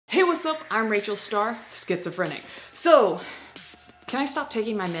Hey, what's up? I'm Rachel Star, Schizophrenic. So, can I stop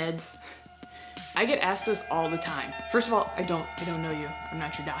taking my meds? I get asked this all the time. First of all, I don't know you. I'm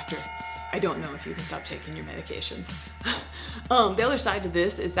not your doctor. I don't know if you can stop taking your medications. The other side to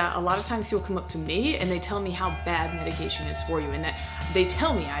this is that a lot of times people come up to me and they tell me how bad medication is for you and that they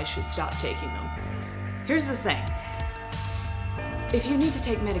tell me I should stop taking them. Here's the thing. If you need to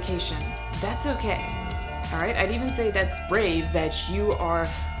take medication, that's okay. All right? I'd even say that's brave that you are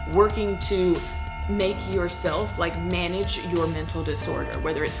working to make yourself manage your mental disorder,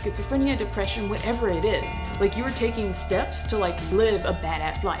 whether it's schizophrenia, depression, whatever it is. You are taking steps to live a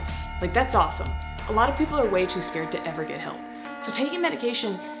badass life. That's awesome. A lot of people are way too scared to ever get help. So taking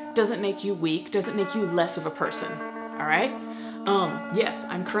medication doesn't make you weak, doesn't make you less of a person, all right? Yes,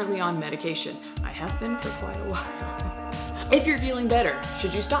 I'm currently on medication. I have been for quite a while. If you're feeling better,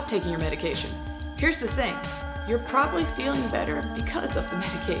 should you stop taking your medication? Here's the thing, you're probably feeling better because of the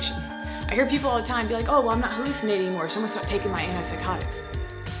medication. I hear people all the time be like, oh, well, I'm not hallucinating anymore, so I'm gonna start taking my antipsychotics.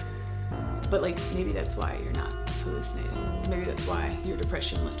 But maybe that's why you're not hallucinating. Maybe that's why your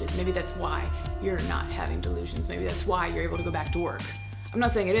depression lifted. Maybe that's why you're not having delusions. Maybe that's why you're able to go back to work. I'm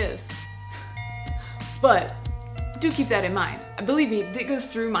not saying it is, but do keep that in mind. Believe me, it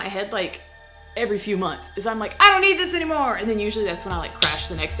goes through my head every few months. Is I'm like, I don't need this anymore. And then usually that's when I crash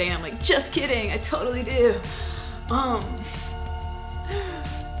the next day and I'm like, just kidding, I totally do.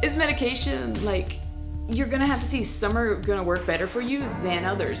 Is medication you're gonna have to see some are gonna work better for you than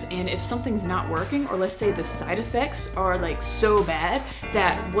others, and if something's not working, or let's say the side effects are so bad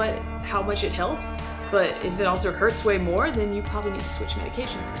that how much it helps, but if it also hurts way more, then you probably need to switch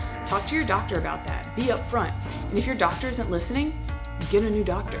medications. Talk to your doctor about that. Be upfront. And if your doctor isn't listening, get a new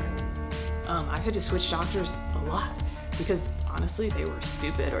doctor. I've had to switch doctors a lot because honestly they were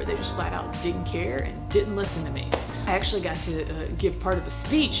stupid or they just flat out didn't care and didn't listen to me. I actually got to give part of a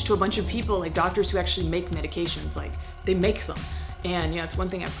speech to a bunch of people, doctors who actually make medications, they make them. And it's one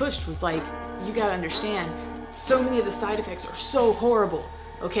thing I pushed was you gotta understand, so many of the side effects are so horrible,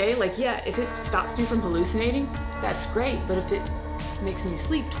 okay? Yeah, if it stops me from hallucinating, that's great, but if it makes me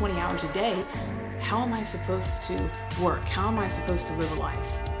sleep 20 hours a day, how am I supposed to work? How am I supposed to live a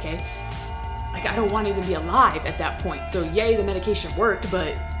life, okay? I don't want to even be alive at that point. So yay, the medication worked,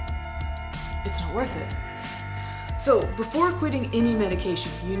 but it's not worth it. So before quitting any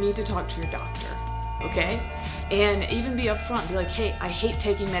medication, you need to talk to your doctor, okay? And even be upfront, be like, hey, I hate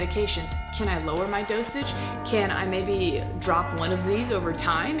taking medications. Can I lower my dosage? Can I maybe drop one of these over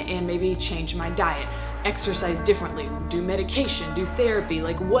time and maybe change my diet? Exercise differently, do medication, do therapy,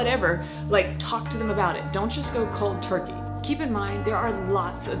 whatever. Talk to them about it. Don't just go cold turkey. Keep in mind, there are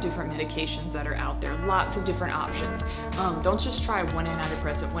lots of different medications that are out there, lots of different options. Don't just try one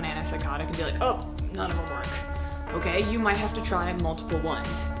antidepressant, one antipsychotic and be like, oh, none of them work. Okay, you might have to try multiple ones.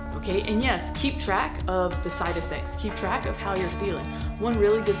 Okay, and yes, keep track of the side effects. Keep track of how you're feeling. One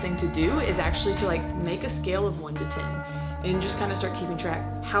really good thing to do is actually to make a scale of 1 to 10 and just kind of start keeping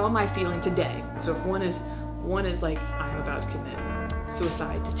track. How am I feeling today? So if one is I'm about to commit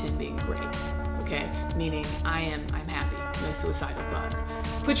suicide to 10 being great. Okay, meaning I'm happy, no suicidal thoughts.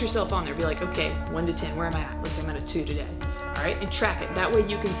 Put yourself on there, be like, okay, 1 to 10, where am I at? Let's say I'm at a 2 today. All right, and track it. That way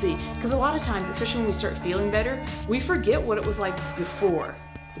you can see, because a lot of times, especially when we start feeling better, we forget what it was like before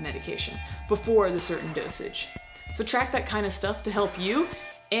the medication, before the certain dosage. So track that kind of stuff to help you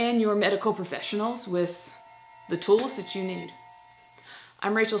and your medical professionals with the tools that you need.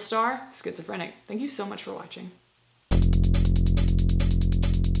 I'm Rachel Star, Schizophrenic. Thank you so much for watching.